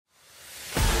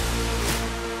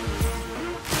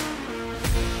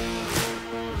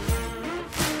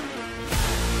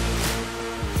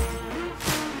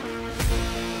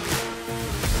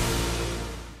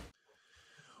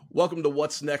Welcome to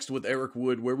What's Next with Eric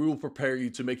Wood, where we will prepare you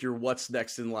to make your what's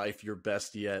next in life your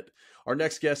best yet. Our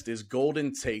next guest is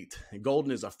Golden Tate. And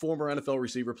Golden is a former NFL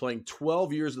receiver playing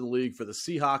 12 years in the league for the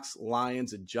Seahawks,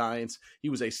 Lions, and Giants. He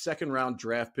was a second-round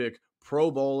draft pick, Pro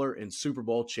Bowler, and Super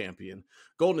Bowl champion.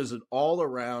 Golden is an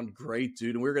all-around great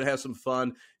dude, and we're going to have some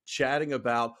fun chatting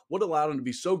about what allowed him to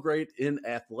be so great in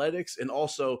athletics and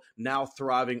also now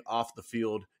thriving off the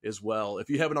field as well. If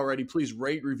you haven't already, please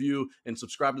rate, review, and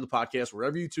subscribe to the podcast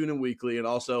wherever you tune in weekly. And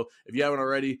also, if you haven't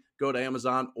already, go to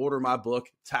Amazon, order my book,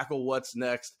 Tackle What's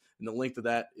Next, and the link to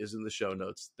that is in the show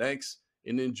notes. Thanks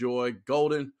and enjoy.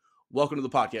 Golden, welcome to the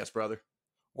podcast, brother.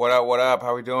 What up? What up?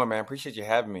 How we doing, man? Appreciate you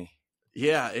having me.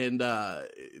 Yeah, and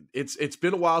it's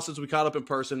been a while since we caught up in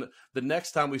person. The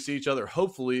next time we see each other,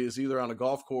 hopefully, is either on a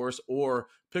golf course or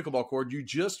pickleball court. You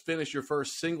just finished your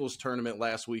first singles tournament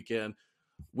last weekend.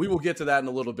 We will get to that in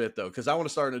a little bit, though, because I want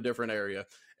to start in a different area.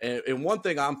 And one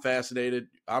thing I'm fascinated,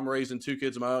 I'm raising 2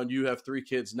 kids of my own. You have 3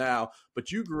 kids now,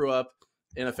 but you grew up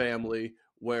in a family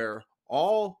where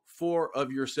all 4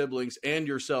 of your siblings and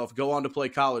yourself go on to play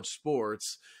college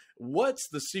sports. What's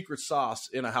the secret sauce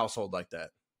in a household like that?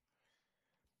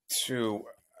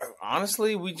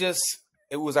 Honestly,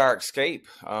 it was our escape.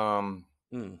 And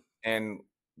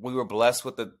we were blessed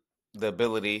with the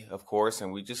ability, of course,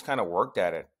 and we just kind of worked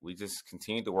at it. We just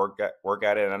continued to work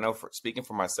at it. And I know, speaking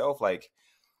for myself, like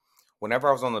whenever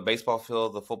I was on the baseball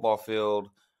field, the football field,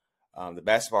 the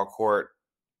basketball court,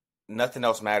 nothing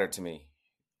else mattered to me.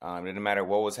 It didn't matter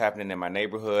what was happening in my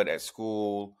neighborhood, at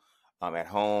school, at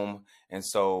home. And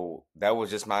so that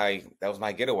was my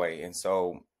getaway. And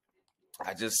so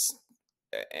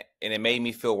and it made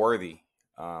me feel worthy,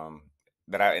 and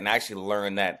I actually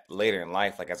learned that later in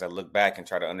life, like as I look back and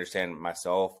try to understand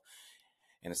myself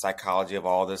and the psychology of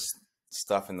all this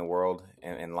stuff in the world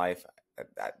and in life,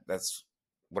 that's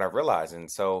what I realized.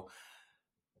 And so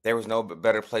there was no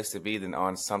better place to be than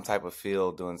on some type of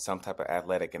field doing some type of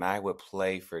athletic. And I would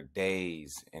play for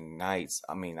days and nights.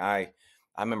 I mean, I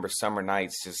remember summer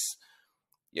nights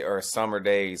or summer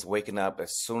days, waking up as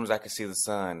soon as I could see the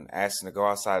sun, asking to go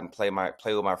outside and play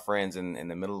with my friends in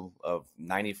the middle of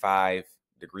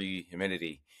 95-degree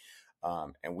humidity.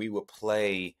 And we would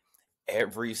play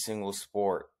every single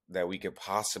sport that we could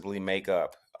possibly make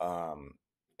up.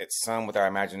 It's some with our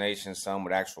imagination, some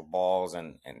with actual balls,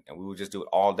 and we would just do it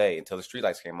all day until the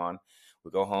streetlights came on.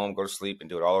 We'd go home, go to sleep, and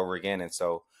do it all over again. And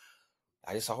so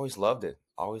I just always loved it.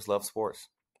 Always loved sports.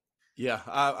 Yeah,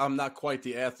 I'm not quite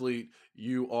the athlete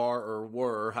you are or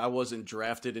were. I wasn't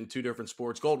drafted in 2 different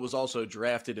sports. Gold was also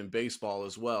drafted in baseball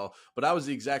as well, but I was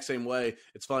the exact same way.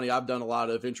 It's funny, I've done a lot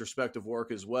of introspective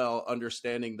work as well,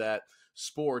 understanding that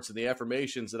sports and the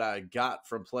affirmations that I got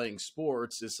from playing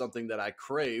sports is something that I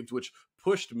craved, which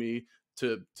pushed me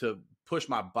to push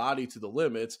my body to the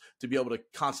limits to be able to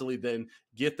constantly then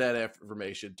get that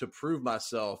affirmation to prove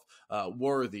myself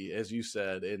worthy, as you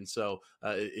said. And so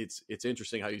it's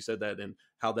interesting how you said that and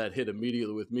how that hit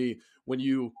immediately with me when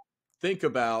you think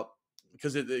about,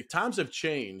 because times have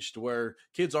changed where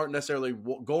kids aren't necessarily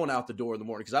going out the door in the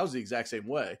morning, because I was the exact same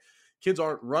way. Kids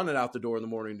aren't running out the door in the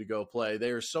morning to go play.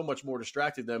 They are so much more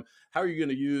distracted them. How are you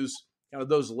going to use kind of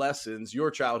those lessons,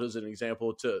 your childhood as an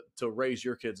example, to raise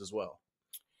your kids as well?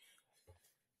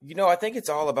 I think it's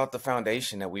all about the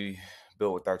foundation that we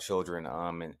build with our children,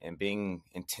 and being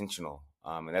intentional.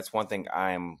 And that's one thing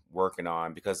I'm working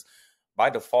on, because by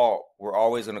default, we're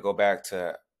always going to go back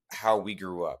to how we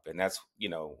grew up. And that's,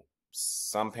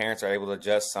 some parents are able to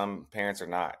adjust, some parents are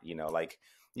not,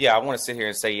 I want to sit here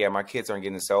and say, yeah, my kids aren't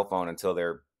getting a cell phone until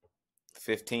they're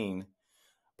 15.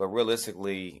 But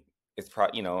realistically, it's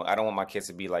probably, I don't want my kids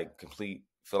to be like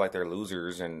feel like they're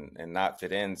losers and not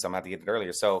fit in. So I'm going to have to get it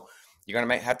earlier. So you're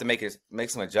going to have to make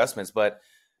some adjustments, but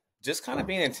just kind of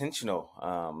being intentional.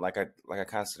 Like I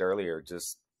kind of said earlier,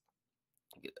 just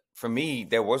for me,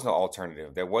 there was no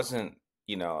alternative. There wasn't,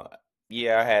 I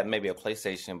had maybe a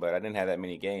PlayStation, but I didn't have that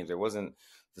many games. There wasn't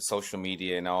the social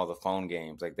media and all the phone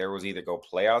games. Like there was either go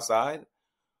play outside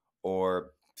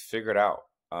or figure it out.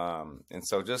 And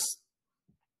so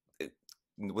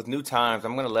with new times,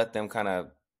 I'm going to let them kind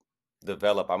of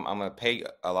develop. I'm going to pay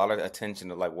a lot of attention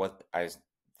to like what I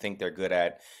think they're good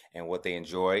at and what they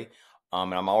enjoy.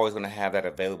 And I'm always going to have that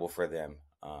available for them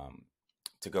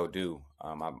to go do.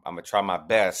 I'm going to try my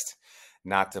best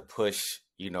not to push,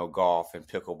 golf and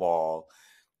pickleball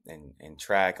and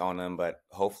track on them, but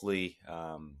hopefully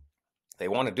they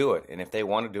want to do it. And if they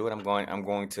want to do it, I'm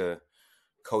going to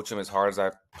coach them as hard as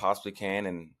I possibly can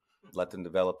and let them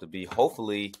develop to be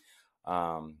hopefully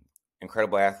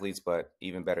incredible athletes, but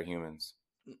even better humans.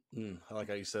 I like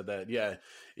how you said that. Yeah.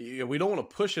 We don't want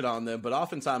to push it on them, but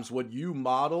oftentimes what you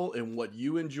model and what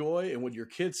you enjoy and what your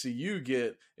kids see you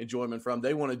get enjoyment from,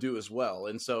 they want to do as well.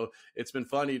 And so it's been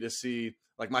funny to see,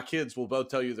 like, my kids will both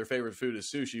tell you their favorite food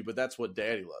is sushi, but that's what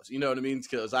daddy loves. You know what I mean?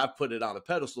 Because I put it on a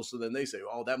pedestal. So then they say,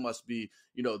 oh, that must be,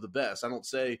 the best. I don't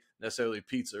say necessarily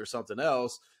pizza or something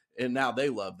else. And now they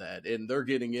love that. And they're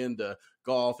getting into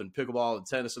golf and pickleball and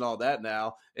tennis and all that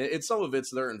now. And some of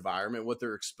it's their environment, what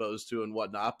they're exposed to and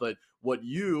whatnot. But what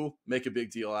you make a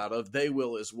big deal out of, they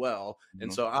will as well. Mm-hmm.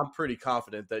 And so I'm pretty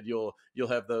confident that you'll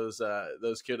have those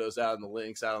kiddos out in the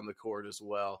links, out on the court as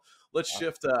well. Let's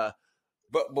shift.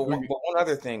 But one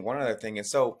other thing,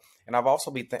 and I've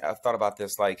also I've thought about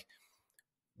this, like,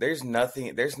 there's not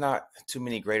too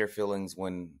many greater feelings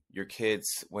when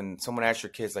someone asks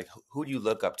your kids, like, who do you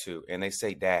look up to? And they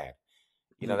say dad.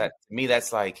 That to me,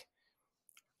 that's like,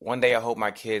 one day I hope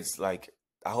my kids, like,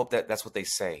 I hope that's what they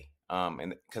say.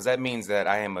 And because that means that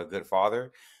I am a good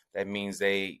father. That means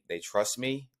they trust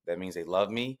me. That means they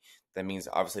love me. That means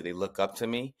obviously they look up to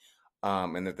me.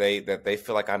 And that they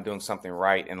feel like I'm doing something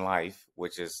right in life,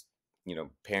 which is,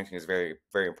 parenting is very,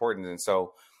 very important. And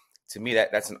so to me,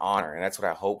 that's an honor, and that's what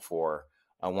I hope for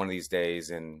one of these days.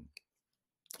 And,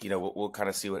 we'll kind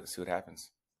of see what happens.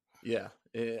 Yeah,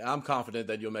 I'm confident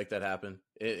that you'll make that happen.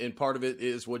 And part of it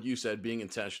is what you said, being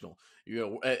intentional.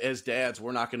 As dads,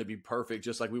 we're not going to be perfect,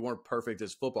 just like we weren't perfect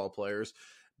as football players,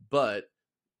 but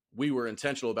we were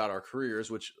intentional about our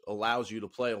careers, which allows you to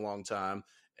play a long time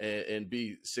and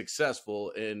be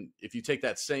successful. And if you take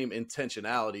that same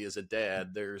intentionality as a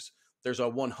dad, there's a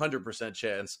 100%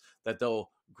 chance that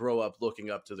they'll grow up looking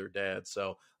up to their dad.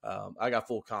 So I got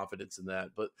full confidence in that.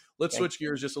 But let's switch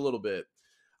gears just a little bit.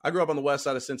 I grew up on the west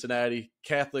side of Cincinnati,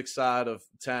 Catholic side of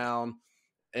town,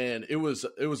 and it was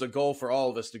a goal for all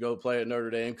of us to go play at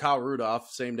Notre Dame. Kyle Rudolph,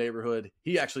 same neighborhood,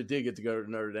 he actually did get to go to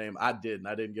Notre Dame. I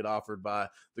didn't get offered by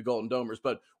the Golden Domers.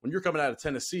 But when you're coming out of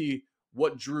Tennessee,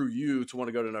 what drew you to want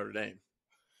to go to Notre Dame?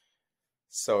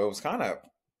 So it's kind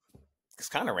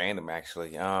of random,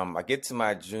 actually. I get to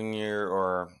my junior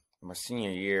or my senior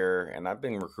year, and I've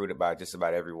been recruited by just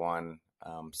about everyone.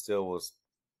 I was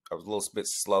a little bit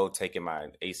slow taking my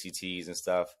ACTs and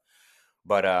stuff,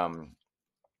 but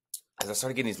as I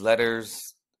started getting these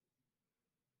letters,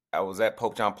 I was at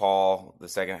Pope John Paul, the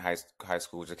second high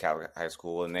school, which is a Catholic high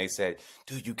school, and they said,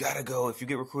 "Dude, you gotta go. If you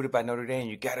get recruited by Notre Dame,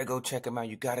 you gotta go check them out.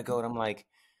 You gotta go." And I'm like,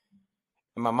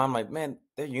 and my mom, like, man,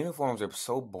 their uniforms are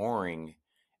so boring,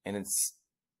 and it's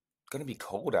gonna be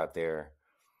cold out there.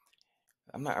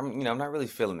 I'm not really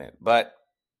feeling it. But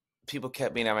people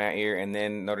kept being at my ear, and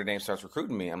then Notre Dame starts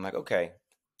recruiting me. I'm like, okay,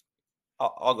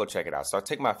 I'll go check it out. So I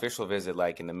take my official visit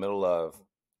like in the middle of,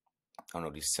 I don't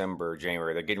know, December,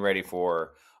 January. They're getting ready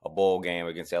for a bowl game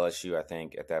against LSU, I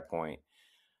think, at that point.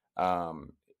 Probably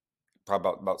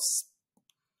about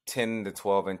 10 to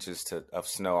 12 inches of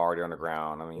snow already on the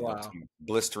ground. I mean, wow.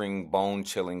 Blistering,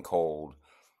 bone-chilling cold.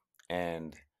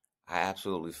 And I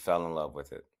absolutely fell in love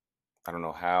with it. I don't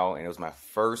know how. And it was my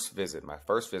first visit.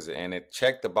 And it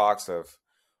checked the box of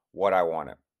what I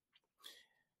wanted.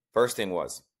 First thing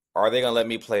was, are they going to let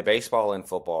me play baseball and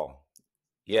football?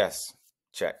 Yes.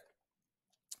 Check.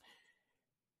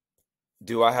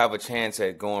 Do I have a chance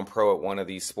at going pro at one of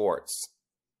these sports?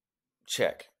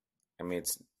 Check. I mean,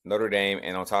 it's Notre Dame.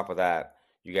 And on top of that,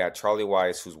 you got Charlie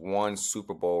Weiss, who's won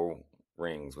Super Bowl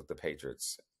rings with the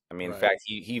Patriots. I mean, right. In fact,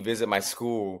 he visited my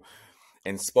school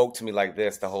and spoke to me like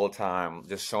this the whole time,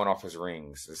 just showing off his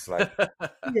rings. It's like,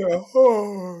 yeah,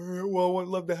 well, I'd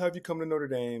love to have you come to Notre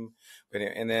Dame.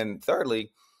 And then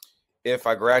thirdly, if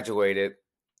I graduated,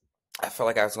 I felt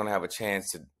like I was going to have a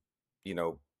chance to,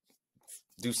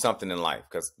 do something in life.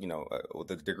 Because, with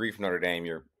the degree from Notre Dame,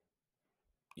 you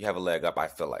have a leg up, I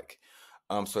feel like.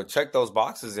 So I checked those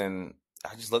boxes, and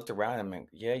I just looked around and went,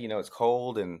 yeah, it's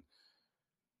cold, and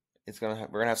we're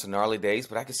gonna have some gnarly days,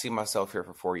 but I could see myself here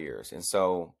for 4 years. And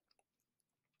so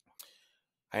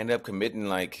I ended up committing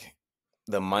like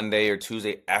the Monday or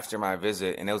Tuesday after my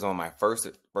visit, and it was on my first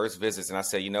visits. And I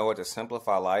said, you know what, to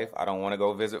simplify life, I don't want to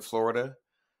go visit Florida.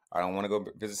 I don't want to go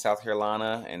visit South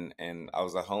Carolina. And I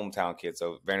was a hometown kid,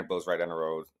 so Vanderbilt's right down the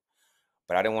road.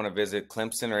 But I didn't want to visit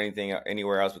Clemson or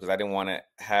anywhere else because I didn't want to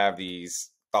have these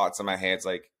thoughts in my head,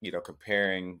 like,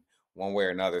 comparing one way or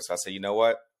another. So I said, you know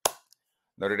what?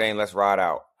 Notre Dame, let's ride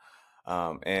out.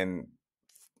 And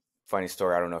funny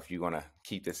story, I don't know if you want to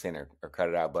keep this in or cut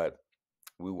it out, but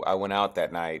I went out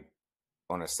that night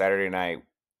on a Saturday night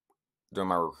during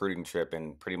my recruiting trip,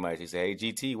 and pretty much he said, hey,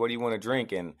 GT, what do you want to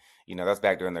drink? And, that's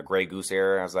back during the Grey Goose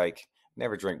era. I was like,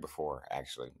 never drink before,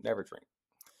 actually. Never drink.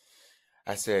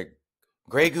 I said,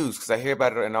 Grey Goose, because I hear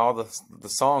about it in all the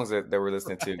songs that we're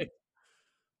listening to. Right.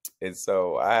 And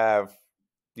so I have,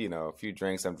 a few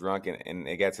drinks, I'm drunk, and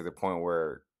it got to the point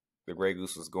where the Grey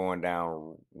Goose was going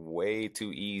down way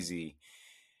too easy.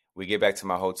 We get back to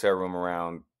my hotel room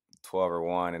around 12 or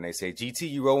 1, and they say, GT,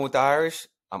 you rolling with the Irish?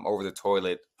 I'm over the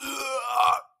toilet.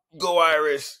 Go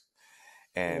Irish.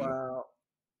 And Wow.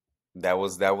 that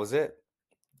was it.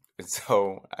 And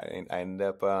so I ended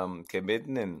up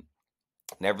committing and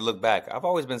never looked back. I've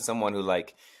always been someone who,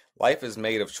 like, life is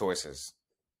made of choices.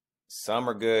 Some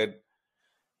are good,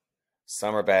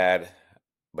 some are bad,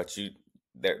 but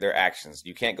they're actions.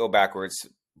 You can't go backwards,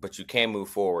 but you can move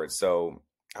forward. So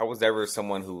I was never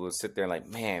someone who would sit there and like,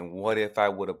 man, what if I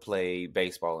would have played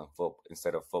baseball and football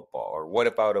instead of football? Or what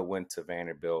if I would have went to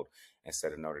Vanderbilt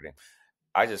instead of Notre Dame?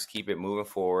 I just keep it moving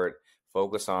forward,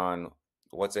 focus on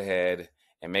what's ahead,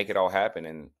 and make it all happen.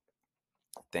 And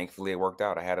thankfully, it worked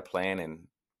out. I had a plan, and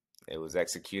it was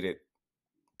executed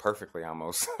perfectly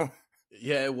almost.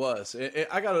 Yeah, it was.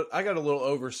 I got a little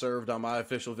overserved on my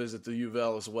official visit to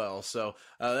UVL as well. So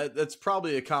that's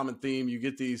probably a common theme. You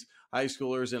get these high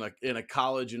schoolers in a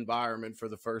college environment for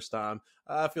the first time.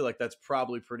 I feel like that's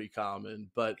probably pretty common.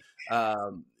 But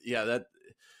yeah, that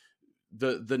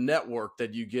the network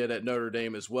that you get at Notre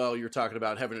Dame as well. You're talking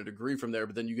about having a degree from there,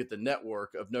 but then you get the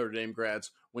network of Notre Dame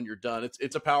grads when you're done.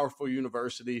 It's a powerful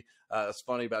university. It's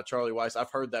funny about Charlie Weiss.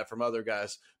 I've heard that from other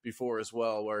guys before as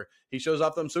well, where he shows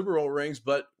off them Super Bowl rings,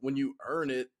 but when you earn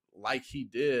it like he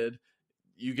did,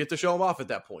 you get to show them off at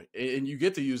that point, and you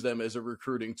get to use them as a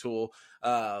recruiting tool.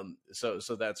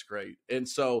 So that's great. And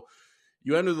so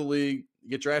you enter the league,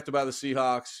 get drafted by the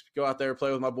Seahawks, go out there,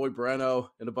 play with my boy Breno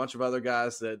and a bunch of other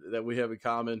guys that we have in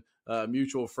common,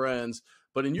 mutual friends.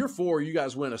 But in year 4, you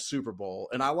guys win a Super Bowl.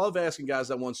 And I love asking guys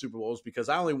that won Super Bowls because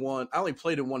I only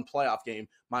played in one playoff game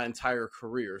my entire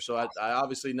career. So I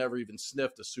obviously never even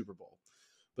sniffed a Super Bowl.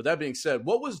 But that being said,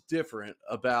 what was different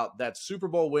about that Super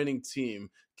Bowl winning team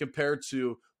compared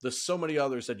to the so many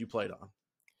others that you played on?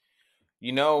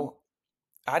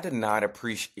 I did not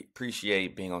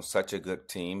appreciate being on such a good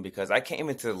team because I came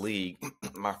into the league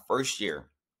my first year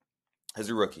as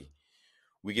a rookie.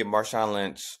 We get Marshawn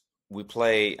Lynch. We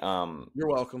play. You're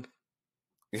welcome.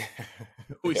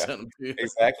 We Yeah, sent them to you.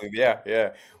 exactly.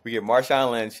 Yeah. We get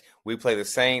Marshawn Lynch. We play the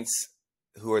Saints,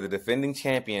 who are the defending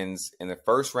champions in the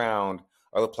first round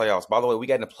of the playoffs. By the way, we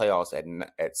got in the playoffs at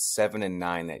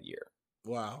 7-9 that year.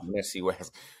 Wow. NFC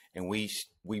West, and we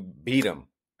beat them.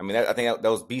 I mean, I think that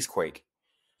was Beastquake.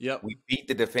 Yep. We beat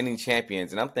the defending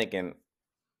champions, and I'm thinking,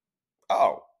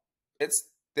 oh, the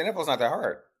NFL's not that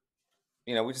hard.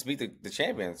 We just beat the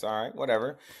champions. All right,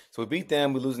 whatever. So we beat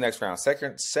them. We lose the next round.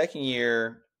 Second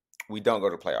year, we don't go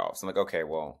to playoffs. I'm like, okay,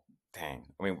 well, dang.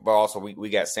 I mean, but also we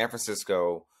got San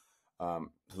Francisco,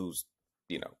 who's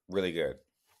really good.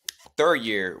 Third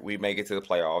year, we make it to the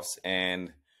playoffs,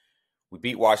 and we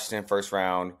beat Washington first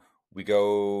round. We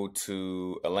go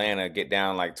to Atlanta, get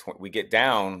down like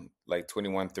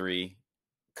 21-3,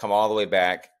 come all the way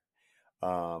back,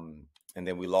 and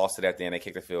then we lost it at the end. They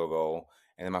kicked a field goal,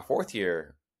 and then my fourth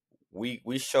year,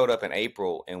 we showed up in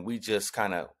April, and we just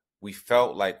we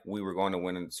felt like we were going to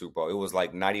win in the Super Bowl. It was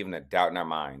like not even a doubt in our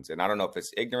minds, and I don't know if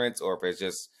it's ignorance or if it's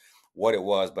just what it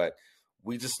was, but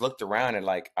we just looked around at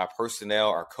like our personnel,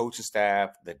 our coaching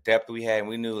staff, the depth we had, and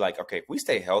we knew like, okay, if we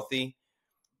stay healthy,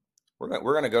 we're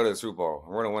gonna go to the Super Bowl.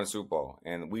 We're gonna win the Super Bowl,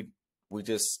 and we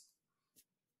just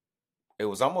it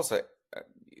was almost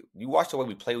you watch the way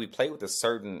we play. We play with a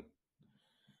certain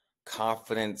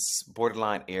confidence,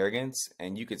 borderline arrogance,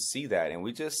 and you could see that. And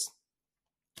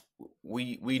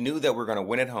we knew that we're gonna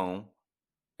win at home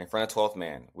in front of 12th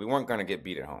man. We weren't gonna get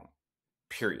beat at home,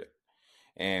 period.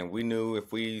 And we knew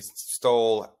if we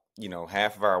stole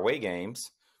half of our away games,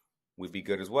 we'd be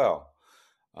good as well.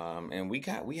 And we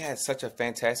had such a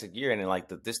fantastic year, and then like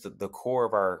the core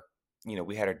of our,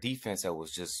 we had our defense that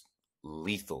was just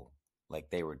lethal, like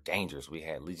they were dangerous. We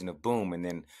had Legion of Boom, and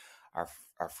then our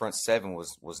front seven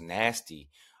was nasty.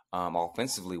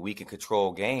 Offensively, we could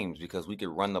control games because we could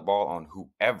run the ball on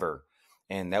whoever,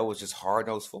 and that was just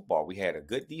hard-nosed football. We had a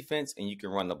good defense, and you can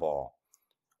run the ball.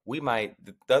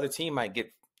 The other team might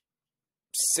get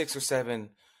 6 or 7.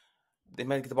 They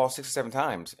might get the ball 6 or 7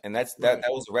 times, and that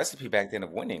was the recipe back then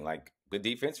of winning. Like good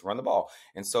defense, run the ball,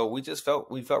 and so we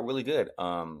felt really good.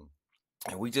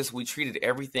 And we treated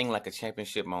everything like a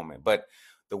championship moment. But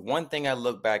the one thing I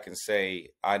look back and say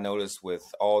I noticed with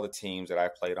all the teams that I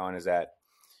played on is that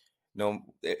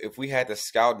if we had the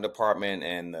scouting department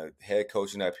and the head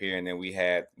coaching up here, and then we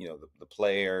had the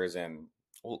players and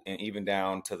even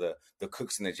down to the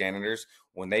cooks and the janitors,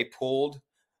 when they pulled,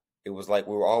 it was like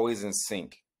we were always in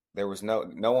sync. There was no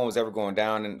one was ever going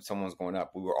down and someone's going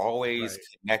up. We were always Right.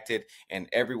 connected, and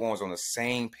everyone was on the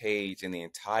same page in the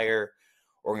entire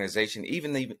organization,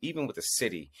 even with the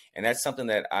city. And that's something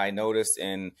that I noticed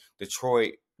in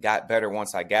Detroit got better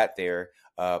once I got there,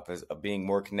 of being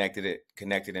more connected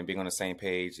and being on the same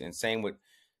page. And same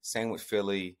with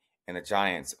Philly and the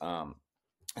Giants. And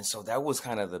so that was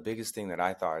kind of the biggest thing that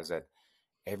I thought, is that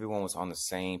everyone was on the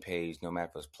same page, no matter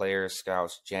if it was players,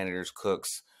 scouts, janitors,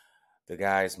 cooks, the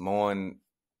guys mowing,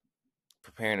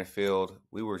 preparing the field.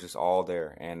 We were just all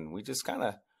there, and we just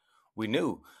we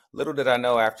knew. Little did I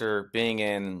know, after being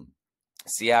in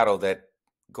Seattle, that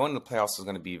going to the playoffs was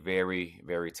going to be very,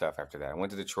 very tough after that. I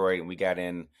went to Detroit, and we got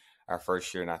in our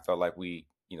first year, and I felt like we,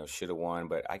 should have won.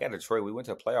 But I got to Detroit. We went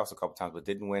to the playoffs a couple times, but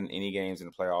didn't win any games in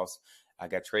the playoffs. I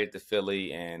got traded to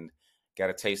Philly and got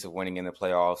a taste of winning in the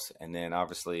playoffs. And then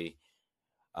obviously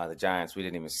the Giants, we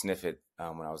didn't even sniff it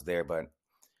when I was there. But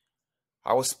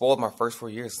I was spoiled my first 4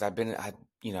 years. I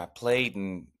played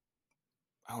in,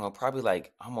 I don't know, probably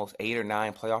like almost 8 or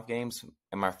 9 playoff games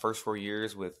in my first 4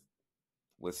 years with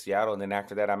Seattle. And then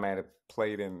after that, I might have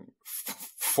played in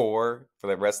 4 for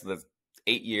the rest of the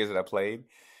 8 years that I played.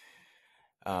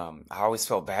 I always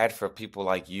felt bad for people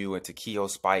like you and Takeo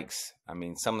Spikes. I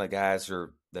mean, some of the guys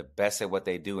are the best at what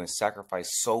they do and sacrifice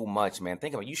so much, man.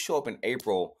 Think about it. You show up in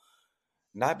April,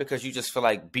 not because you just feel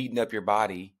like beating up your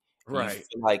body. You Right.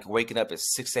 feel like waking up at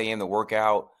 6 a.m. to work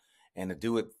out and to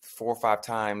do it 4 or 5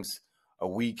 times a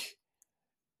week.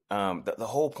 The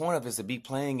whole point of it is to be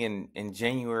playing in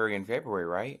January and February,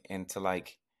 right? And I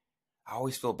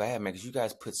always feel bad, man, because you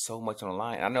guys put so much on the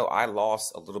line. I know I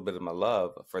lost a little bit of my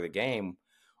love for the game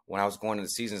when I was going into the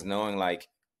seasons, knowing like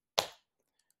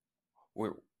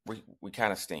we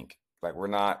kind of stink. Like, we're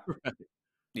not,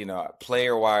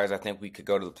 player wise, I think we could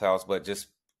go to the playoffs, but just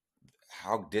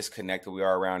how disconnected we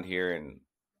are around here and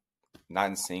not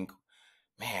in sync.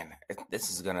 Man, this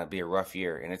is gonna be a rough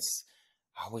year, and I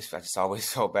just always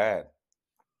felt bad.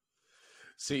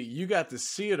 See, you got to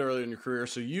see it earlier in your career,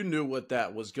 so you knew what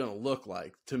that was going to look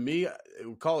like. To me,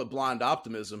 we call it blind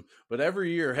optimism, but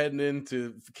every year heading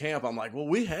into camp, I'm like, well,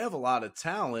 we have a lot of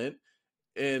talent,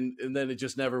 and then it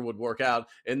just never would work out.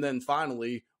 And then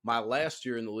finally, my last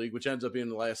year in the league, which ends up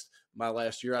being my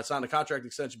last year, I signed a contract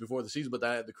extension before the season, but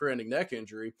I had the career-ending neck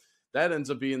injury. That ends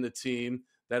up being the team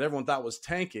that everyone thought was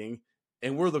tanking,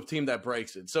 and we're the team that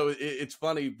breaks it. So it's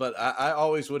funny, but I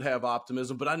always would have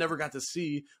optimism, but I never got to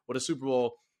see what a Super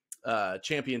Bowl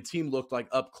champion team looked like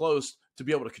up close to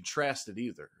be able to contrast it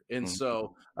either. And Mhm.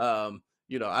 so,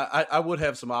 I would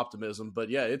have some optimism, but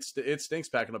yeah, it stinks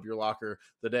packing up your locker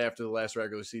the day after the last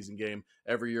regular season game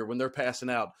every year when they're passing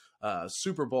out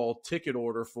Super Bowl ticket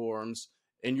order forms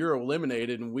and you're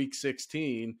eliminated in week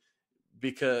 16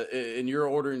 and you're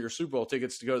ordering your Super Bowl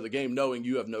tickets to go to the game knowing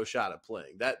you have no shot at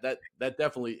playing. That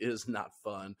definitely is not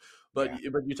fun. But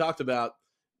Yeah. you talked about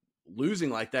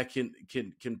losing like that can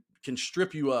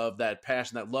strip you of that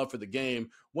passion, that love for the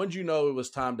game. When did you know it was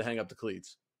time to hang up the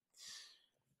cleats?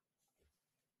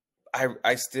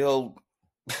 I still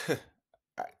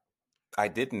I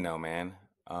didn't know, man.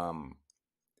 And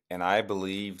I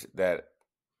believed that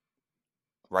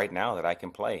right now that I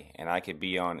can play and I could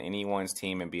be on anyone's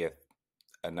team and be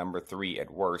a number 3 at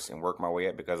worst and work my way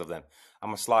up because of them.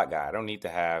 I'm a slot guy. I don't need to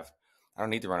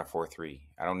run a 4-3.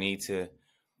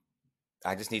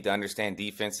 I just need to understand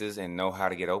defenses and know how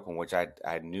to get open, which I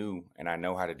knew, and I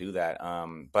know how to do that.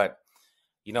 But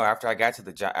after I got to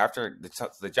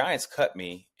the Giants cut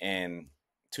me, and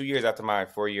 2 years after my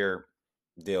 4-year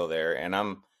deal there, and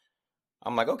I'm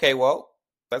like, okay, well,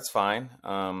 that's fine.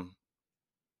 I'll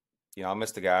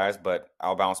miss the guys, but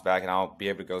I'll bounce back and I'll be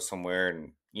able to go somewhere.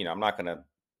 And I'm not going to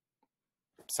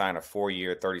sign a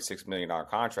 4-year, $36 million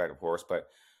contract, of course, but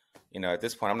at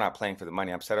this point, I'm not playing for the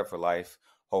money. I'm set up for life,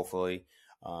 hopefully.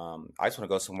 I just want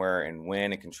to go somewhere and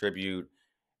win and contribute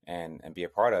and be a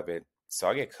part of it. So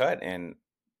I get cut and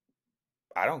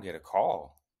I don't get a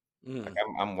call. Like,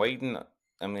 I'm waiting.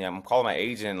 I mean, I'm calling my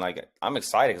agent. Like, I'm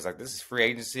excited because this is free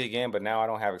agency again, but now I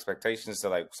don't have expectations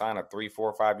to sign a 3,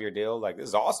 4, 5-year deal. Like, this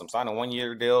is awesome. Sign a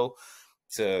 1-year deal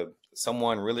to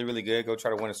someone really, really good. Go try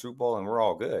to win a Super Bowl and we're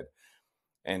all good.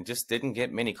 And just didn't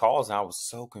get many calls. And I was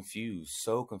so confused.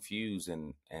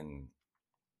 And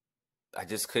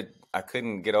I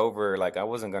couldn't get over, I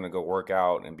wasn't going to go work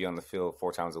out and be on the field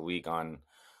 4 times a week on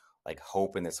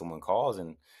hoping that someone calls.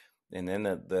 And then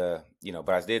but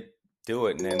I did do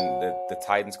it. And then the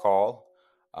Titans call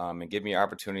and give me an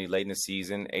opportunity late in the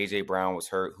season. AJ Brown was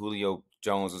hurt. Julio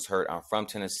Jones was hurt. I'm from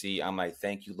Tennessee. I'm like,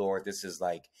 thank you, Lord. This is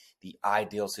the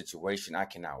ideal situation. I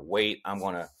cannot wait. I'm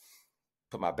going to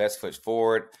put my best foot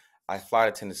forward. I fly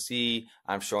to Tennessee.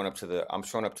 I'm showing up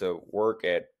to work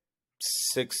at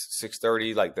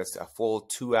 6:30. Like that's a full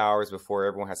 2 hours before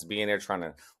everyone has to be in there, trying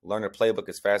to learn the playbook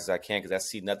as fast as I can, because I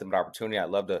see nothing but opportunity. I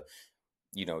love to,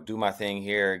 do my thing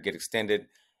here, get extended,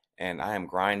 and I am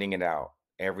grinding it out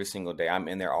every single day. I'm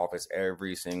in their office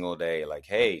every single day, like,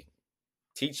 hey,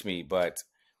 teach me. But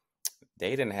they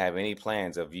didn't have any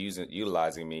plans of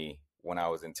utilizing me when I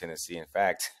was in Tennessee. In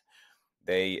fact,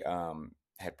 they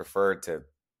had preferred to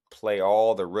play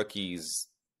all the rookies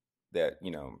that,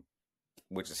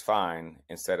 which is fine,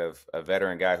 instead of a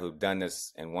veteran guy who'd done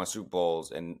this and won Super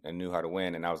Bowls and knew how to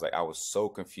win. And I was so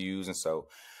confused. And so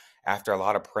after a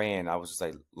lot of praying, I was just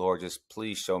like, Lord, just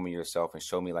please show me yourself and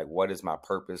show me, like, what is my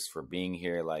purpose for being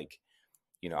here? Like,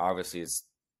 obviously it's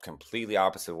completely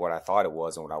opposite of what I thought it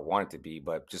was and what I wanted to be,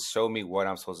 but just show me what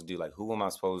I'm supposed to do. Like, who am I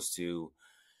supposed to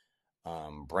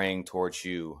bring towards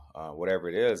you, whatever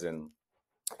it is. And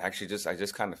actually I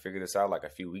just kind of figured this out like a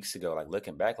few weeks ago, like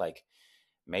looking back, like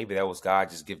maybe that was God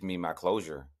just giving me my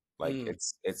closure. Like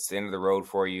it's the end of the road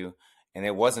for you. And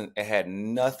it had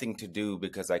nothing to do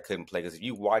because I couldn't play. Because if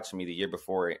you watched me the year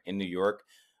before in New York,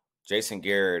 Jason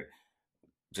Garrett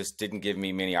just didn't give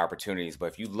me many opportunities. But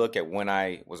if you look at when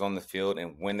I was on the field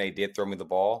and when they did throw me the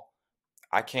ball,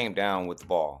 I came down with the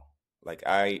ball. Like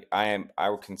I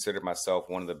would consider myself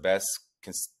one of the best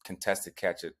contested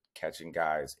catching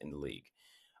guys in the league.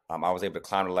 I was able to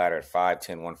climb the ladder at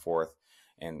 5'10", 1/4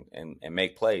 and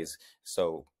make plays.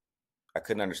 So I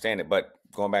couldn't understand it. But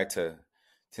going back to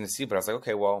Tennessee, but I was like,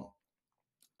 okay, well,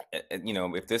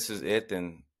 if this is it,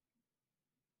 then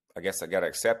I guess I got to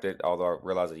accept it, although I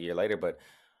realized a year later. But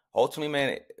ultimately,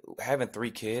 man, having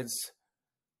 3 kids,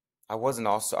 I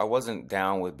wasn't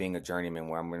down with being a journeyman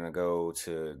where I'm going to go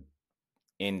to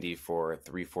Indy for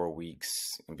 3-4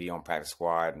 weeks and be on practice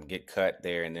squad and get cut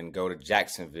there and then go to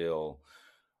Jacksonville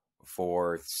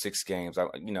for 6 games. I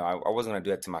wasn't going to do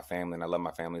that to my family, and I love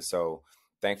my family. So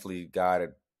thankfully God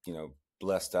had,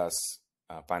 blessed us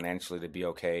financially to be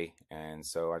okay. And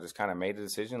so I just kind of made the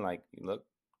decision, like, look,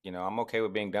 I'm okay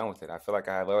with being done with it. I feel like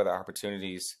I have other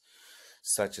opportunities,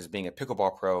 such as being a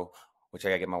pickleball pro, which I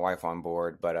got to get my wife on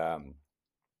board. But,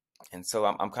 and so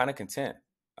I'm kind of content.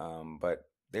 But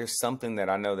there's something that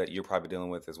I know that you're probably dealing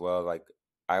with as well. Like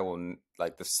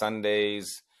the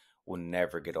Sundays will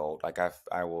never get old. Like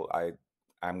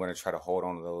I'm going to try to hold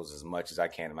on to those as much as I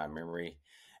can in my memory,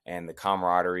 and the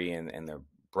camaraderie and the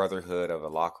brotherhood of a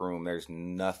locker room. There's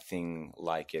nothing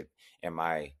like it in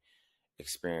my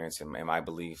experience and my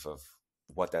belief of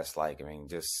what that's like. I mean,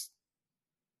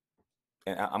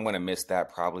 and I'm going to miss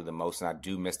that probably the most. And I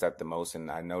do miss that the most.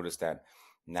 And I noticed that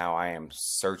now I am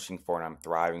searching for, and I'm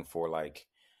thriving for, like,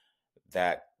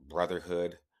 that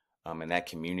brotherhood and that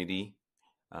community.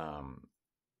 And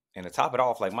to top it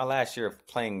off, like, my last year of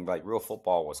playing like real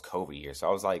football was COVID year. So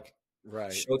I was like,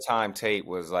 right. Showtime Tate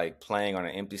was like playing on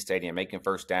an empty stadium, making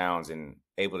first downs and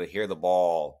able to hear the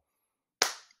ball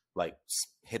like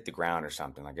hit the ground or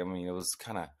something. Like, I mean, it was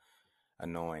kind of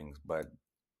annoying, but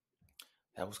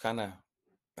that's kind of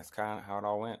how it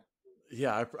all went.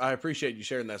 Yeah, I appreciate you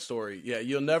sharing that story. Yeah,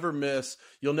 you'll never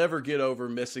get over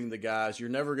missing the guys. You're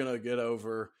never going to get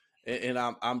over, and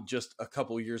I'm just a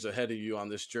couple years ahead of you on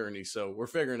this journey. So we're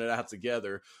figuring it out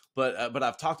together. But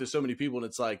I've talked to so many people, and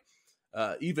it's like,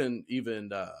 even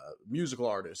musical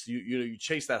artists, you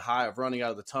chase that high of running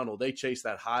out of the tunnel. They chase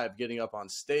that high of getting up on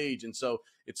stage. And so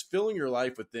it's filling your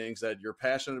life with things that you're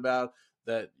passionate about,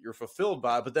 that you're fulfilled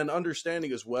by, but then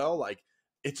understanding as well, like,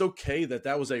 it's okay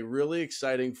that was a really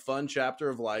exciting, fun chapter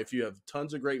of life. You have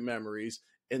tons of great memories,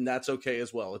 and that's okay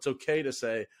as well. It's okay to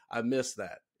say, I miss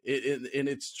that. And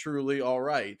it's truly all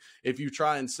right. If you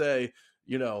try and say,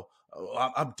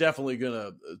 I'm definitely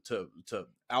going to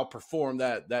outperform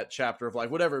that chapter of life,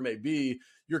 whatever it may be,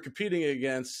 you're competing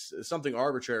against something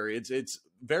arbitrary. It's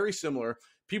very similar.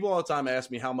 People all the time ask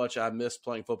me how much I miss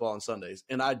playing football on Sundays,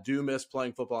 and I do miss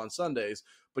playing football on Sundays,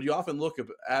 but you often look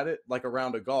at it like a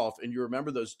round of golf, and you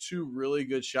remember those 2 really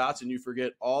good shots, and you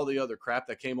forget all the other crap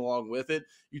that came along with it.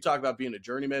 You talk about being a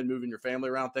journeyman, moving your family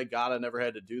around. Thank God I never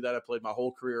had to do that. I played my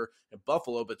whole career in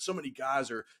Buffalo, but so many guys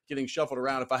are getting shuffled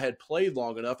around. If I had played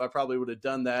long enough, I probably would have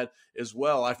done that as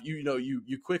well.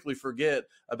 You quickly forget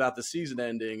about the season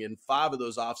ending, and 5 of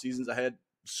those off seasons I had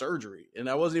surgery, and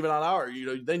I wasn't even on our,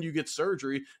 then you get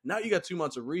surgery. Now you got 2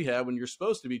 months of rehab when you're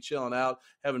supposed to be chilling out,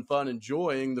 having fun,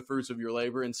 enjoying the fruits of your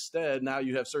labor. Instead, now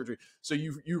you have surgery. So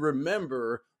you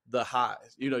remember the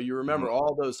highs, you remember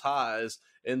all those highs,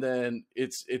 and then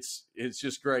it's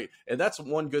just great. And that's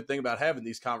one good thing about having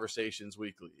these conversations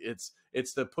weekly.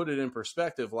 It's to put it in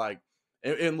perspective. Like,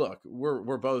 And look,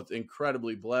 we're both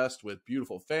incredibly blessed with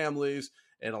beautiful families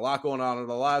and a lot going on in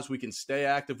our lives. We can stay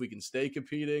active, we can stay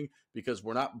competing because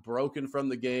we're not broken from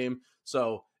the game.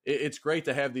 So it's great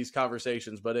to have these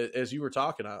conversations. But as you were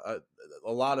talking, a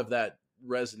lot of that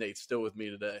resonates still with me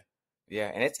today.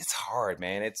 Yeah, and it's hard,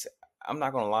 man. I'm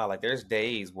not gonna lie, like there's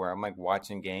days where I'm like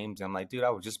watching games and I'm like, dude, I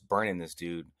was just burning this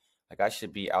dude. Like I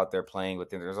should be out there playing,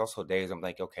 but then there's also days I'm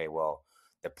like, okay, well,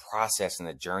 the process and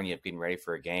the journey of getting ready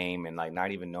for a game and like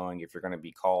not even knowing if you're gonna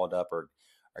be called up or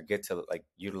get to like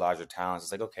utilize your talents.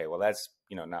 It's like, okay, well that's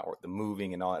not worth the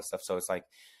moving and all that stuff. So it's like,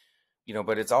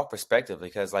 but it's all perspective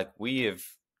because like we have,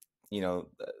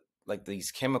 like these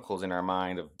chemicals in our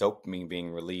mind of dopamine being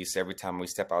released every time we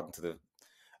step out into the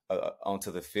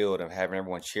onto the field and having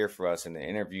everyone cheer for us and the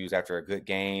interviews after a good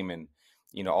game and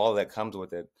all that comes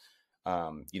with it.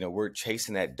 We're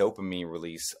chasing that dopamine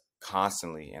release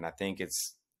constantly, and I think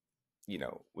it's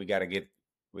we got to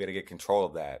get control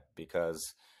of that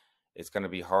because it's going to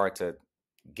be hard to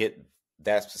get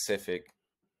that specific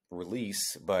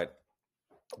release, but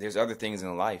there's other things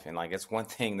in life, and like it's one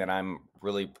thing that I'm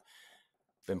really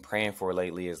been praying for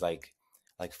lately is like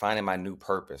finding my new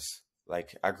purpose.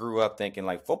 Like I grew up thinking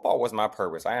like football was my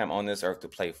purpose. I am on this earth to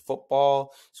play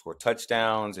football, score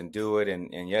touchdowns and do it.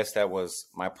 And yes, that was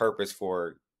my purpose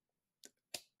for,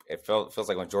 it feels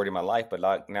like a majority of my life, but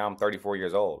like now I'm 34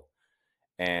 years old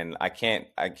and I can't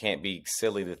be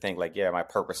silly to think like, yeah, my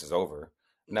purpose is over.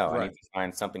 No, right. I need to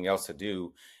find something else to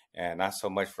do. And not so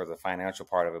much for the financial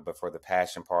part of it, but for the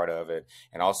passion part of it.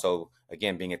 And also,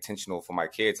 again, being intentional for my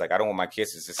kids. Like I don't want my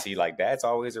kids to see like dad's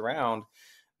always around,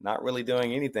 not really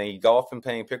doing anything, golf and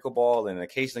playing pickleball and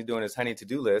occasionally doing his honey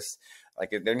to-do list.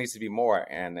 Like there needs to be more.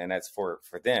 And that's for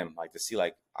them, like to see,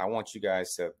 like, I want you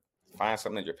guys to find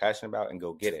something that you're passionate about and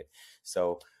go get it.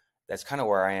 So that's kind of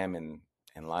where I am in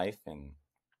life. And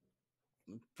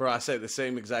I say the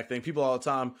same exact thing. People all the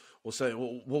time will say,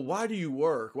 well, why do you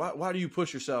work? Why do you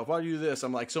push yourself? Why do you do this?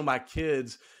 I'm like, so my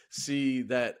kids see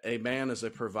that a man is a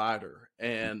provider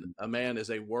and a man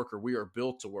is a worker. We are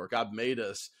built to work. God made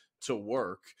us to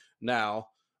work. Now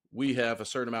we have a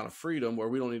certain amount of freedom where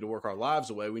we don't need to work our lives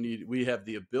away. We have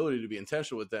the ability to be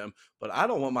intentional with them, but I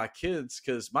don't want my kids,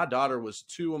 because my daughter was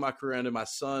 2 when my career ended. My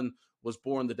son was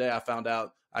born the day I found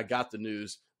out, I got the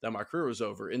news that my career was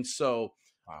over. And so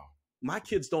my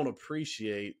kids don't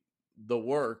appreciate the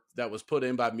work that was put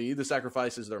in by me, the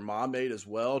sacrifices their mom made as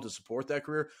well to support that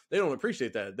career. They don't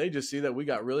appreciate that. They just see that we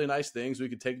got really nice things. We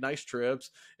could take nice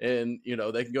trips and,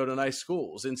 they can go to nice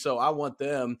schools. And so I want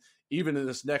them, even in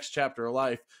this next chapter of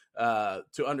life,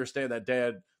 to understand that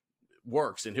dad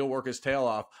works and he'll work his tail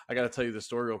off. I got to tell you the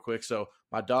story real quick. So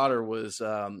my daughter was,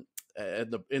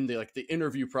 in the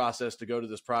interview process to go to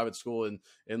this private school in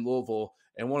Louisville.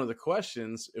 And one of the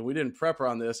questions, and we didn't prep her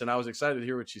on this, and I was excited to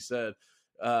hear what she said.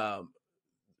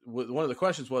 One of the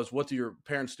questions was, what do your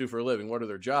parents do for a living? What are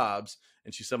their jobs?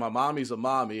 And she said, my mommy's a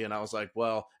mommy. And I was like,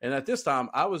 well, and at this time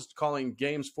I was calling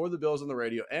games for the Bills on the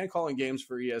radio and calling games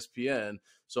for ESPN.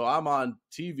 So I'm on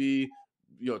TV,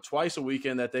 twice a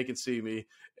weekend that they can see me.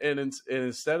 And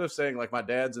instead of saying like my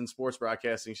dad's in sports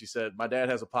broadcasting, she said, my dad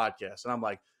has a podcast. And I'm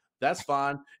like, that's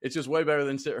fine. It's just way better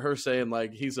than her saying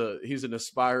like he's an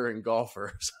aspiring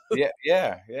golfer.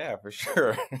 Yeah, for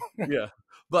sure. Yeah.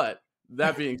 But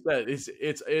that being said,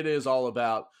 it is all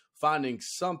about finding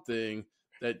something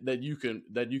that you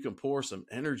can pour some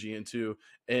energy into.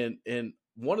 And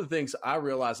one of the things I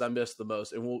realized I missed the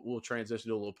most, and we'll transition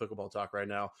to a little pickleball talk right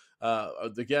now.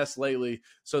 The guests lately.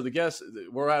 So the guests,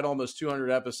 we're at almost 200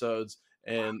 episodes.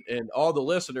 And all the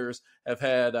listeners have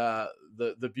had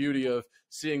the beauty of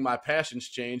seeing my passions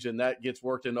change, and that gets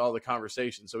worked into all the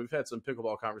conversations. So we've had some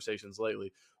pickleball conversations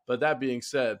lately. But that being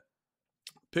said,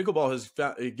 pickleball has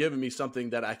given me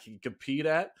something that I can compete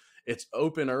at. It's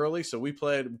open early, so we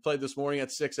played this morning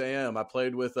at 6 a.m. I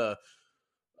played with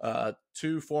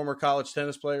 2 former college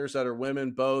tennis players that are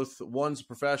women. Both, one's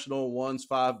professional, one's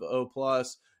 5-0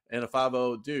 plus, and a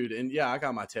 5-0 dude. And yeah, I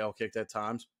got my tail kicked at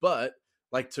times, but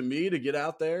like to me, to get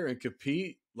out there and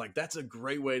compete, like that's a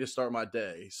great way to start my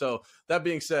day. So that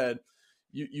being said,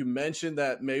 you mentioned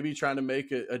that maybe trying to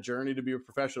make a journey to be a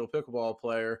professional pickleball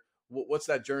player. What's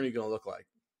that journey going to look like?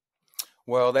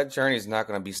 Well, that journey is not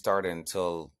going to be started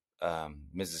until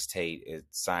Mrs. Tate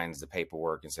signs the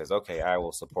paperwork and says, okay, I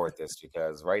will support this,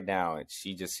 because right now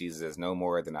she just sees it as no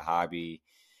more than a hobby.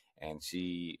 And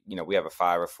she, we have a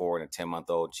 5 or 4 and a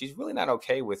 10-month-old. She's really not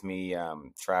okay with me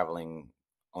traveling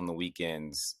on the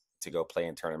weekends to go play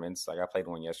in tournaments. Like I played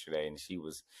one yesterday and it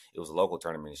was a local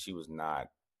tournament and she was not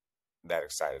that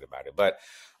excited about it. But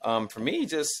for me,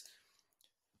 just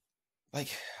like,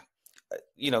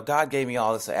 God gave me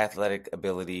all this athletic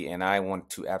ability, and I want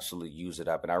to absolutely use it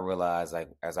up. And I realize, like,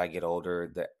 as I get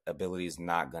older, the ability is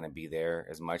not going to be there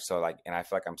as much. So, like, and I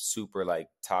feel like I'm super like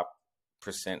top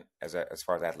percent as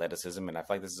far as athleticism, and I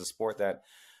feel like this is a sport that,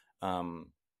 um,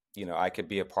 I could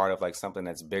be a part of, like something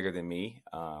that's bigger than me.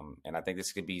 And I think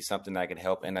this could be something that could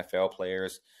help NFL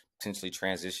players potentially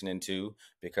transition into,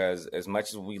 because as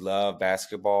much as we love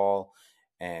basketball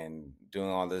and doing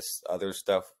all this other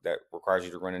stuff that requires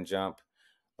you to run and jump,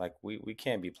 like we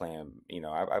can't be playing.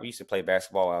 I used to play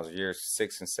basketball when I was years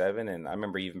 6 and 7, and I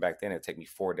remember even back then it'd take me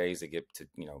 4 days to get to,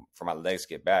 for my legs to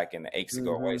get back and the aches to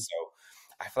go away. Hmm. So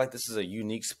I feel like this is a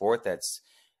unique sport that's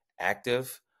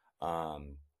active.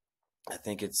 I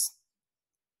think it's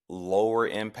lower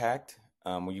impact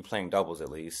when you're playing doubles,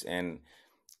 at least. And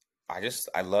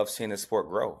I love seeing the sport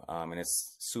grow. And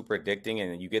it's super addicting,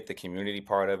 and you get the community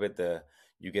part of it,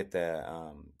 you get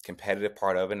the competitive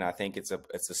part of it. And I think it's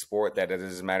a sport that it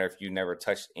doesn't matter if you never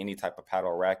touched any type of paddle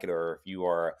or racket, or if you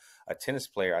are a tennis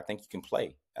player. I think you can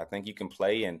play.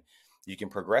 And you can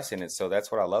progress in it. So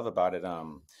that's what I love about it.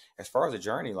 As far as the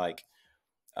journey, like,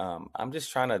 I'm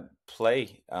just trying to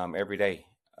play every day,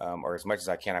 or as much as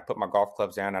I can. I put my golf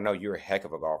clubs down. I know you're a heck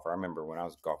of a golfer. I remember when I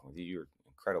was golfing with you, you were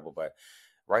incredible. But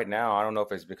right now, I don't know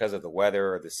if it's because of the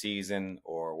weather or the season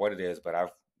or what it is, but I've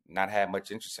not had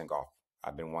much interest in golf.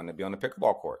 I've been wanting to be on the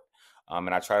pickleball court. And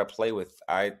I try to play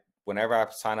whenever I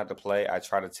sign up to play, I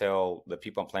try to tell the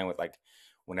people I'm playing with, like,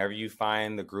 whenever you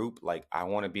find the group, like, I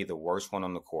want to be the worst one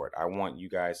on the court. I want you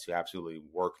guys to absolutely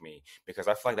work me, because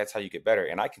I feel like that's how you get better.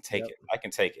 And I can take Yep. it. I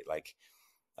can take it. Like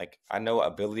I know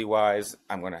ability wise,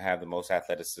 I'm going to have the most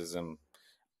athleticism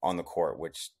on the court,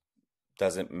 which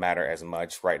doesn't matter as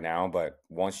much right now. But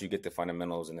once you get the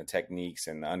fundamentals and the techniques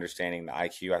and the understanding, the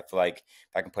IQ, I feel like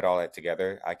if I can put all that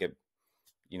together, I could,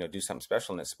 do something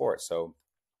special in this sport. So,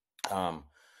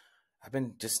 I've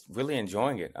been just really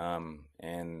enjoying it.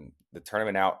 And the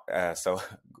tournament so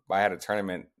I had a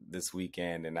tournament this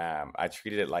weekend, and I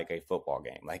treated it like a football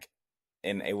game. Like,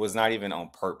 and it was not even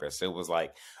on purpose. It was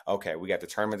like, okay, we got the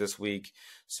tournament this week.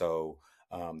 So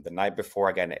the night before,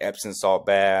 I got an Epsom salt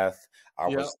bath. I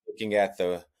Yep. was looking at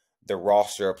the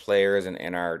roster of players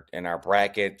in our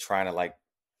bracket, trying to, like,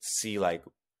 see, like,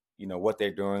 what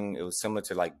they're doing. It was similar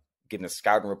to, like, getting a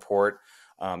scouting report.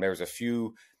 There was a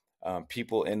few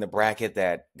people in the bracket,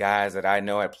 guys that I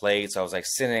know had played. So I was, like,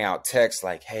 sending out texts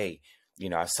like, hey,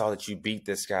 I saw that you beat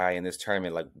this guy in this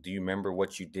tournament. Like, do you remember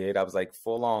what you did? I was, like,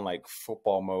 full on, like,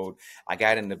 football mode. I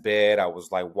got into bed. I was,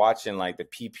 like, watching, like, the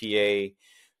PPA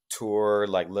tour,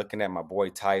 like, looking at my boy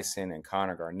Tyson and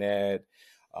Connor Garnett,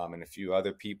 and a few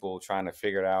other people, trying to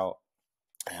figure it out.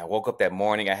 And I woke up that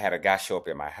morning. I had a guy show up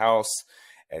at my house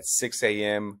at 6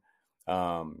 a.m.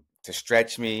 To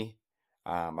stretch me.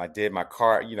 I did my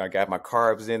I got my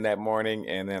carbs in that morning,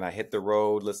 and then I hit the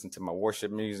road, listened to my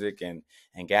worship music, and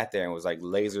got there and was, like,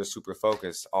 laser super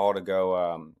focused, all to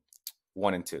go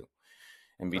 1 and 2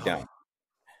 and be done.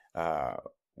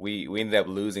 We ended up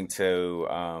losing to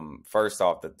first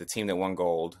off the team that won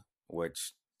gold,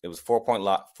 which it was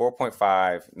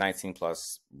 4.5 19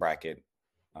 plus bracket.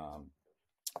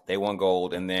 They won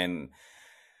gold, and then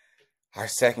our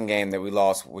second game that we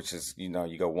lost, which is, you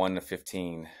go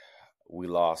 1-15. We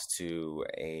lost to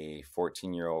a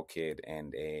 14-year-old kid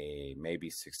and a maybe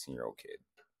 16-year-old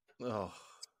kid. Oh,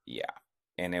 Yeah.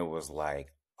 And it was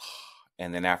like,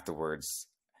 and then afterwards,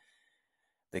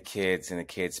 the kids and the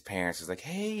kids' parents was like,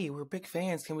 hey, we're big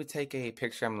fans. Can we take a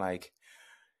picture? I'm like,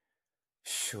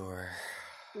 sure.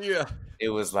 yeah. It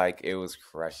was like, it was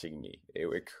crushing me. It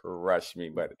would crush me,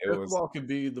 but it was. Pickleball can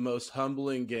be the most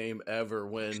humbling game ever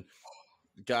when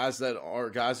guys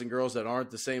and girls that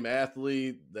aren't the same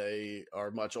athlete, they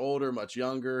are much older, much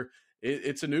younger.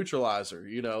 It's a neutralizer,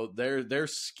 their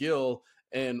skill,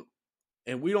 and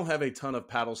we don't have a ton of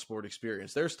paddle sport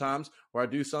experience. There's times where I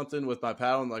do something with my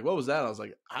paddle and, like, what was that? I was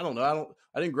like, I don't know.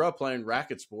 I didn't grow up playing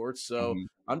racket sports, so Mhm.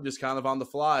 I'm just kind of on the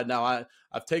fly. Now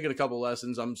I've taken a couple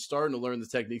lessons. I'm starting to learn the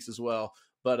techniques as well.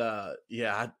 But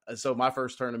so my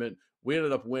first tournament, we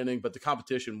ended up winning, but the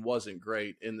competition wasn't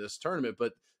great in this tournament.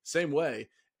 But same way,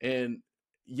 and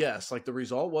yes, like, the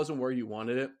result wasn't where you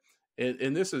wanted it.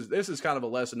 And this is kind of a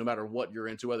lesson, no matter what you're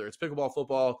into, whether it's pickleball,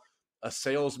 football, a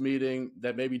sales meeting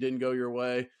that maybe didn't go your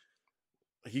way.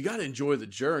 You got to enjoy the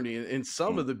journey. And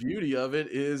some of the beauty of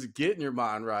it is getting your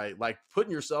mind right, like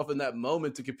putting yourself in that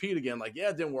moment to compete again. Like, yeah,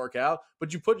 it didn't work out,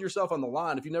 but you put yourself on the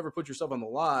line. If you never put yourself on the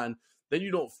line, then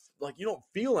you don't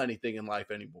feel anything in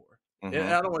life anymore. And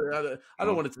Mhm. I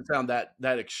don't want it to sound that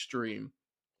extreme,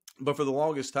 but for the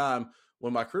longest time,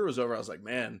 when my career was over, I was like,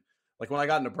 man, like, when I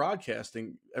got into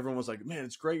broadcasting, everyone was like, man,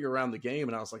 it's great you're around the game.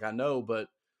 And I was like, I know, but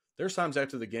there's times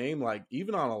after the game, like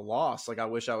even on a loss, like I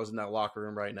wish I was in that locker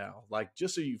room right now, like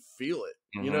just so you feel it.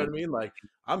 You know Hmm. what I mean? Like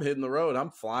I'm hitting the road,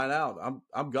 I'm flying out,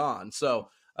 I'm gone. So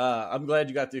I'm glad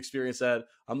you got to experience that.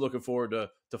 I'm looking forward to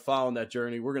following that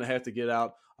journey. We're gonna have to get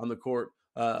out on the court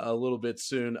a little bit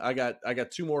soon. I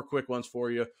got two more quick ones for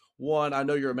you. One, I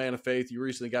know you're a man of faith. You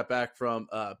recently got back from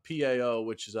PAO,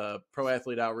 which is a pro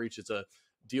athlete outreach. It's a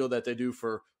deal that they do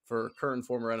for current and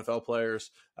former NFL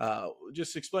players.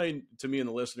 Just explain to me and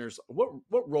the listeners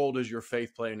what role does your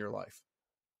faith play in your life?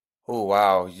 Oh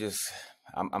wow,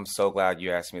 I'm so glad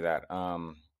you asked me that.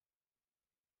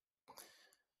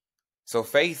 So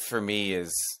faith for me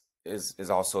is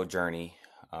also a journey,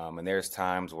 and there's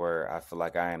times where I feel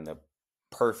like I am the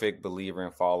perfect believer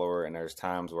and follower, and there's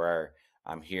times where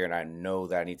I'm here and I know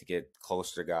that I need to get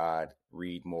closer to God,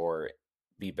 read more,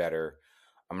 be better.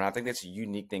 I mean, I think that's a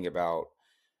unique thing about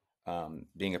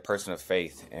being a person of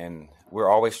faith, and we're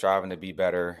always striving to be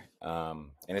better, and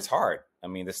it's hard. I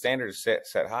mean, the standard is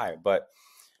set high, but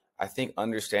I think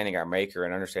understanding our Maker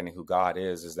and understanding who God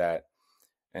is that.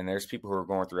 And there's people who are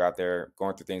going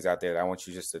through things out there that I want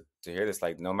you just to hear this.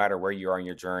 Like, no matter where you are in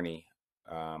your journey,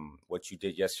 what you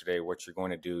did yesterday, what you're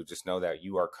going to do, just know that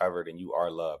you are covered and you are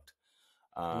loved.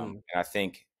 Mm, And I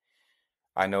think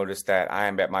I noticed that I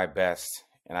am at my best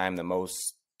and I am the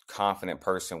most confident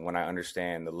person when I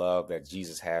understand the love that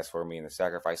Jesus has for me and the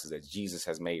sacrifices that Jesus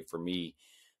has made for me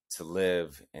to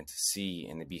live and to see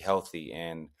and to be healthy.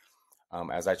 And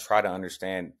as I try to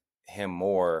understand him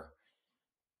more,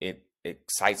 it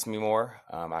excites me more.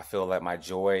 I feel that my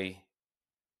joy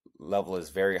level is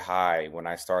very high when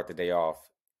I start the day off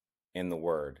in the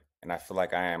Word, and I feel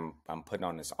like I'm putting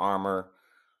on this armor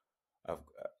of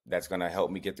that's going to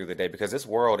help me get through the day. Because this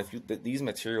world, if you these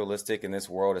materialistic and this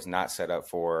world is not set up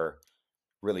for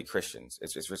really Christians.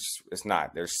 It's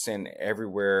not. There's sin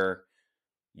everywhere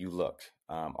you look,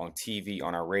 on TV,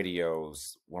 on our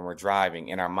radios, when we're driving,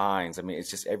 in our minds. I mean, it's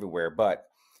just everywhere. But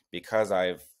because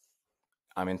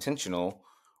I'm intentional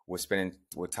with spending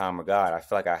with time with God, I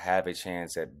feel like I have a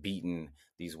chance at beating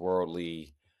these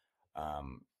worldly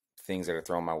um, things that are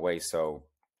thrown my way. So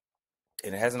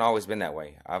it hasn't always been that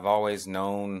way. I've always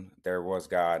known there was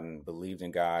God and believed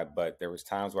in God, but there was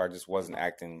times where I just wasn't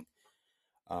acting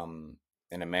um,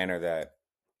 in a manner that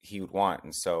He would want.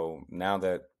 And so now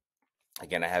that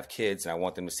again I have kids and I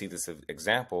want them to see this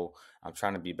example, I'm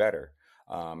trying to be better.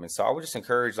 And so I would just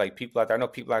encourage like people out there. I know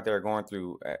people out there are going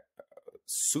through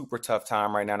super tough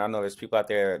time right now. And I know there's people out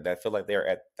there that feel like they're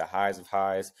at the highs of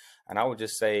highs. And I would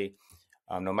just say,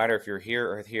 no matter if you're here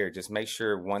or here, just make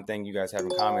sure one thing you guys have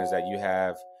in common is that you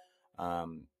have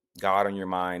um, God on your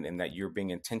mind and that you're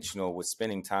being intentional with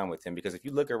spending time with Him. Because if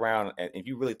you look around and if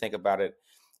you really think about it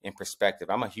in perspective,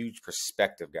 I'm a huge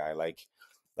perspective guy. Like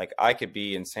I could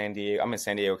be in San Diego. I'm in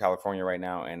San Diego, California right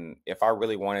now. And if I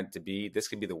really wanted to be, this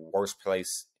could be the worst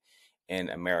place in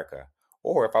America.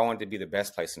 Or if I wanted to be the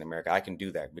best place in America, I can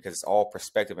do that because it's all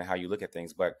perspective and how you look at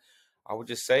things. But I would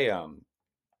just say,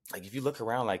 like if you look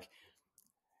around, like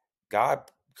God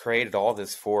created all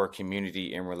this for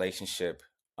community and relationship.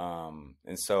 And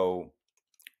so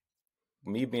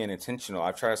me being intentional,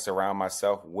 I try to surround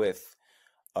myself with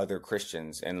other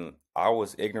Christians. And I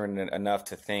was ignorant enough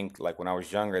to think like when I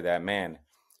was younger that, man,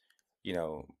 you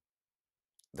know,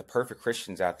 the perfect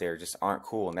Christians out there just aren't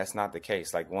cool. And that's not the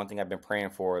case. Like one thing I've been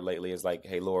praying for lately is like,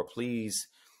 hey, Lord, please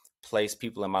place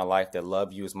people in my life that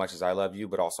love you as much as I love you,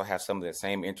 but also have some of the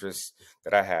same interests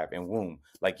that I have. And womb,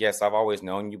 like, yes, I've always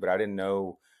known you, but I didn't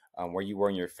know where you were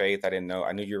in your faith. I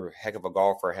knew you were a heck of a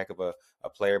golfer, a heck of a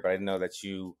player, but I didn't know that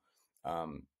you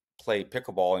played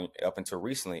pickleball up until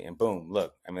recently. And boom,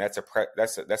 look, I mean, that's a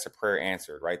prayer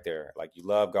answered right there. Like you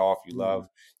love golf, you mm, love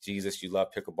Jesus, you love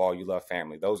pickleball, you love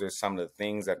family. Those are some of the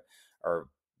things that are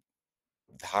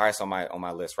the highest on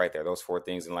my list right there. Those four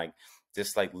things. And like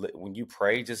just like when you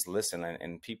pray, just listen.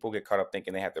 And people get caught up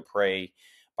thinking they have to pray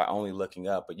by only looking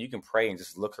up, but you can pray and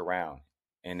just look around.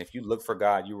 And if you look for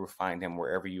God, you will find Him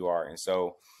wherever you are. And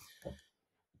so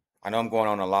I know I'm going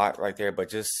on a lot right there, but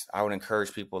just I would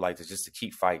encourage people like to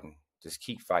keep fighting, just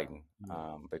keep fighting,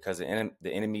 mm. because the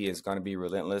enemy is going to be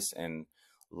relentless and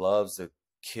loves to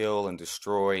kill and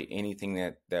destroy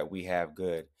anything that we have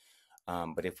good.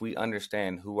 But if we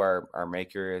understand who our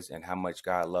Maker is and how much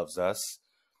God loves us,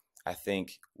 I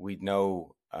think we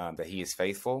know that He is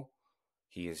faithful,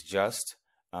 He is just,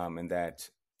 and that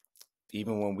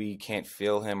even when we can't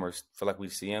feel Him or feel like we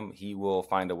see Him, He will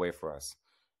find a way for us.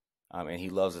 And He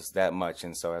loves us that much.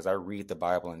 And so as I read the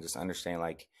Bible and just understand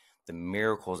like the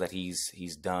miracles that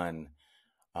He's done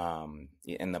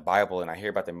in the Bible, and I hear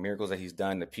about the miracles that He's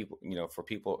done to people, for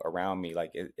people around me,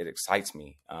 like it excites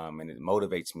me and it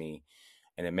motivates me.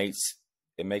 And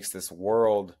it makes this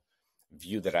world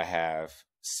view that I have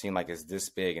seem like it's this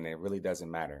big, and it really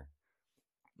doesn't matter.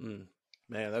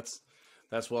 Man,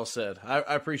 that's well said. I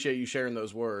appreciate you sharing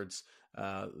those words.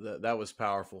 That was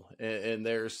powerful. And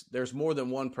there's more than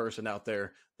one person out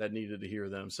there that needed to hear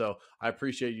them. So I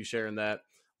appreciate you sharing that.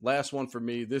 Last one for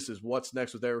me. This is what's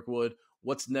next with Eric Wood.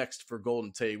 What's next for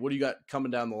Golden Tate? What do you got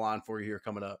coming down the line for you here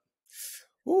coming up?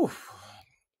 Ooh,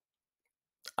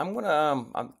 I'm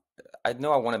gonna. I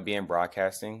know I want to be in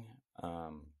broadcasting.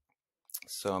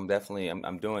 So I'm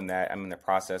doing that. I'm in the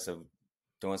process of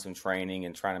doing some training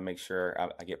and trying to make sure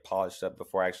I get polished up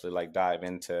before I actually like dive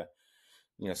into,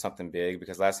 something big,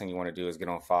 because last thing you want to do is get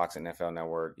on Fox, NFL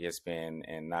Network, ESPN,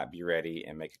 and not be ready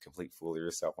and make a complete fool of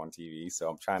yourself on TV. So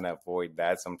I'm trying to avoid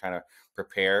that. So I'm trying to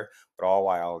prepare, but all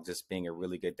while just being a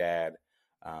really good dad,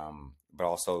 but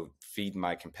also feed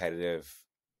my competitive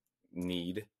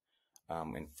need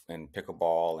in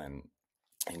pickleball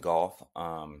and golf.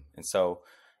 And so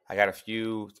I got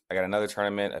another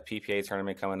tournament, a PPA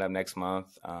tournament coming up next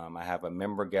month. I have a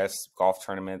member guest golf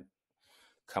tournament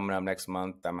coming up next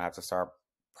month. I'm gonna have to start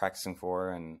practicing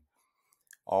for, and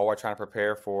all while trying to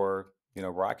prepare for,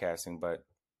 broadcasting. But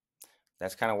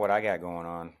that's kind of what I got going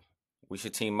on. We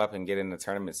should team up and get in the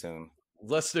tournament soon.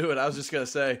 Let's do it. I was just going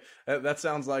to say that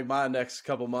sounds like my next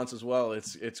couple months as well.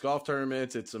 It's golf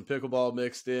tournaments. It's some pickleball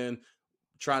mixed in,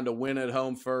 trying to win at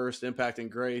home first, impacting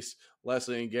Grace,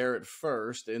 Leslie, and Garrett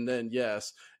first. And then,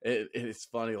 yes, it's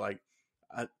funny. Like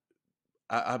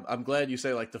I'm glad you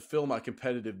say like to fill my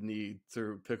competitive need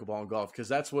through pickleball and golf, because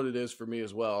that's what it is for me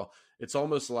as well. It's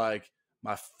almost like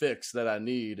my fix that I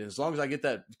need. And as long as I get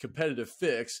that competitive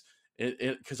fix,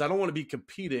 because I don't want to be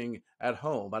competing at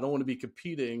home. I don't want to be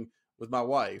competing with my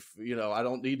wife. I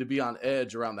don't need to be on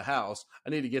edge around the house. I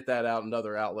need to get that out in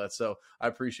other outlets. So I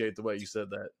appreciate the way you said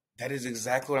that. That is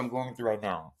exactly what I'm going through right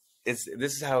now. This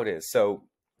is how it is. So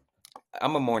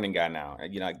I'm a morning guy now.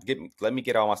 Let me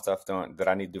get all my stuff done that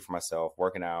I need to do for myself,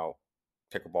 working out,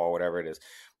 pickleball, whatever it is.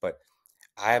 But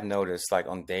I have noticed, like,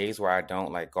 on days where I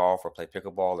don't like golf or play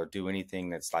pickleball or do anything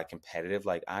that's like competitive,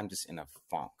 like I'm just in a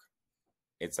funk.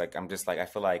 It's like I'm just like, I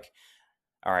feel like,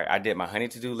 all right, I did my honey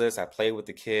to-do list. I played with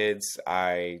the kids.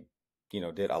 I,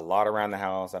 did a lot around the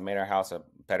house. I made our house a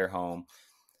better home,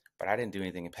 but I didn't do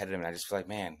anything competitive. And I just feel like,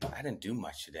 man, I didn't do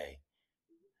much today.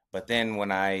 But then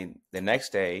the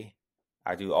next day,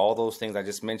 I do all those things I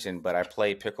just mentioned, but I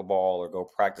play pickleball or go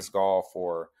practice golf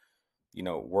or,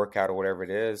 workout or whatever it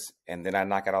is. And then I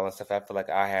knock out all that stuff. I feel like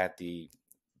I had the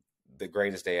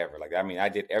greatest day ever. Like, I mean, I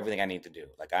did everything I need to do.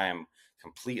 Like, I am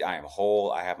complete. I am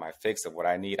whole. I have my fix of what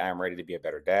I need. I am ready to be a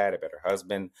better dad, a better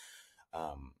husband,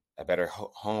 a better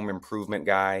home improvement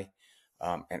guy,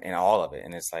 and all of it.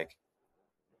 And it's like,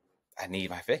 I need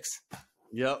my fix.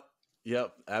 Yep,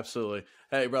 absolutely.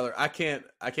 Hey, brother, I can't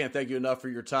thank you enough for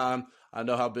your time. I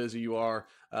know how busy you are.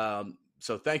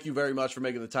 So thank you very much for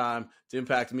making the time to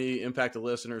impact me, impact the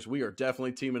listeners. We are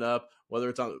definitely teaming up,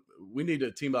 we need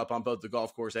to team up on both the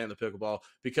golf course and the pickleball,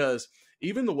 because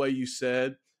even the way you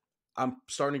said, I'm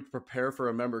starting to prepare for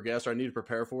a member guest, or I need to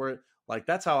prepare for it. Like,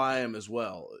 that's how I am as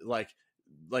well. Like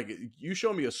you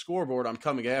show me a scoreboard, I'm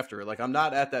coming after it. Like, I'm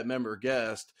not at that member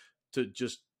guest to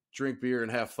just drink beer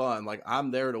and have fun. Like,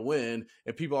 I'm there to win.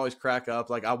 And people always crack up.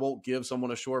 Like, I won't give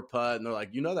someone a short putt, and they're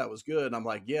like, that was good. And I'm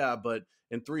like, yeah, but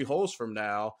in 3 holes from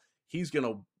now, he's going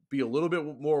to be a little bit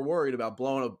more worried about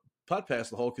blowing a putt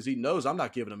past the hole, because he knows I'm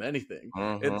not giving him anything.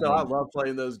 Mm-hmm. And so I love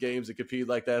playing those games and compete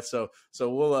like that. So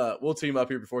we'll team up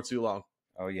here before too long.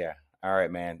 Oh yeah. All right,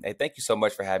 man. Hey, thank you so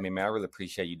much for having me, man. I really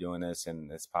appreciate you doing this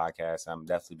and this podcast. I'm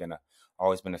definitely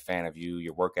always been a fan of you,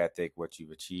 your work ethic, what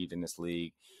you've achieved in this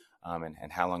league.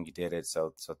 And how long you did it.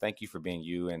 So thank you for being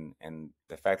you, and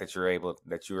the fact that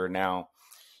you are now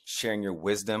sharing your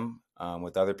wisdom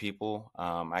with other people.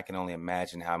 I can only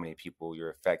imagine how many people you're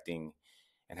affecting,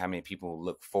 and how many people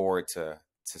look forward to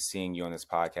seeing you on this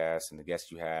podcast and the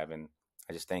guests you have. And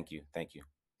I just thank you. Thank you.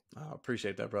 I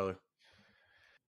appreciate that, brother.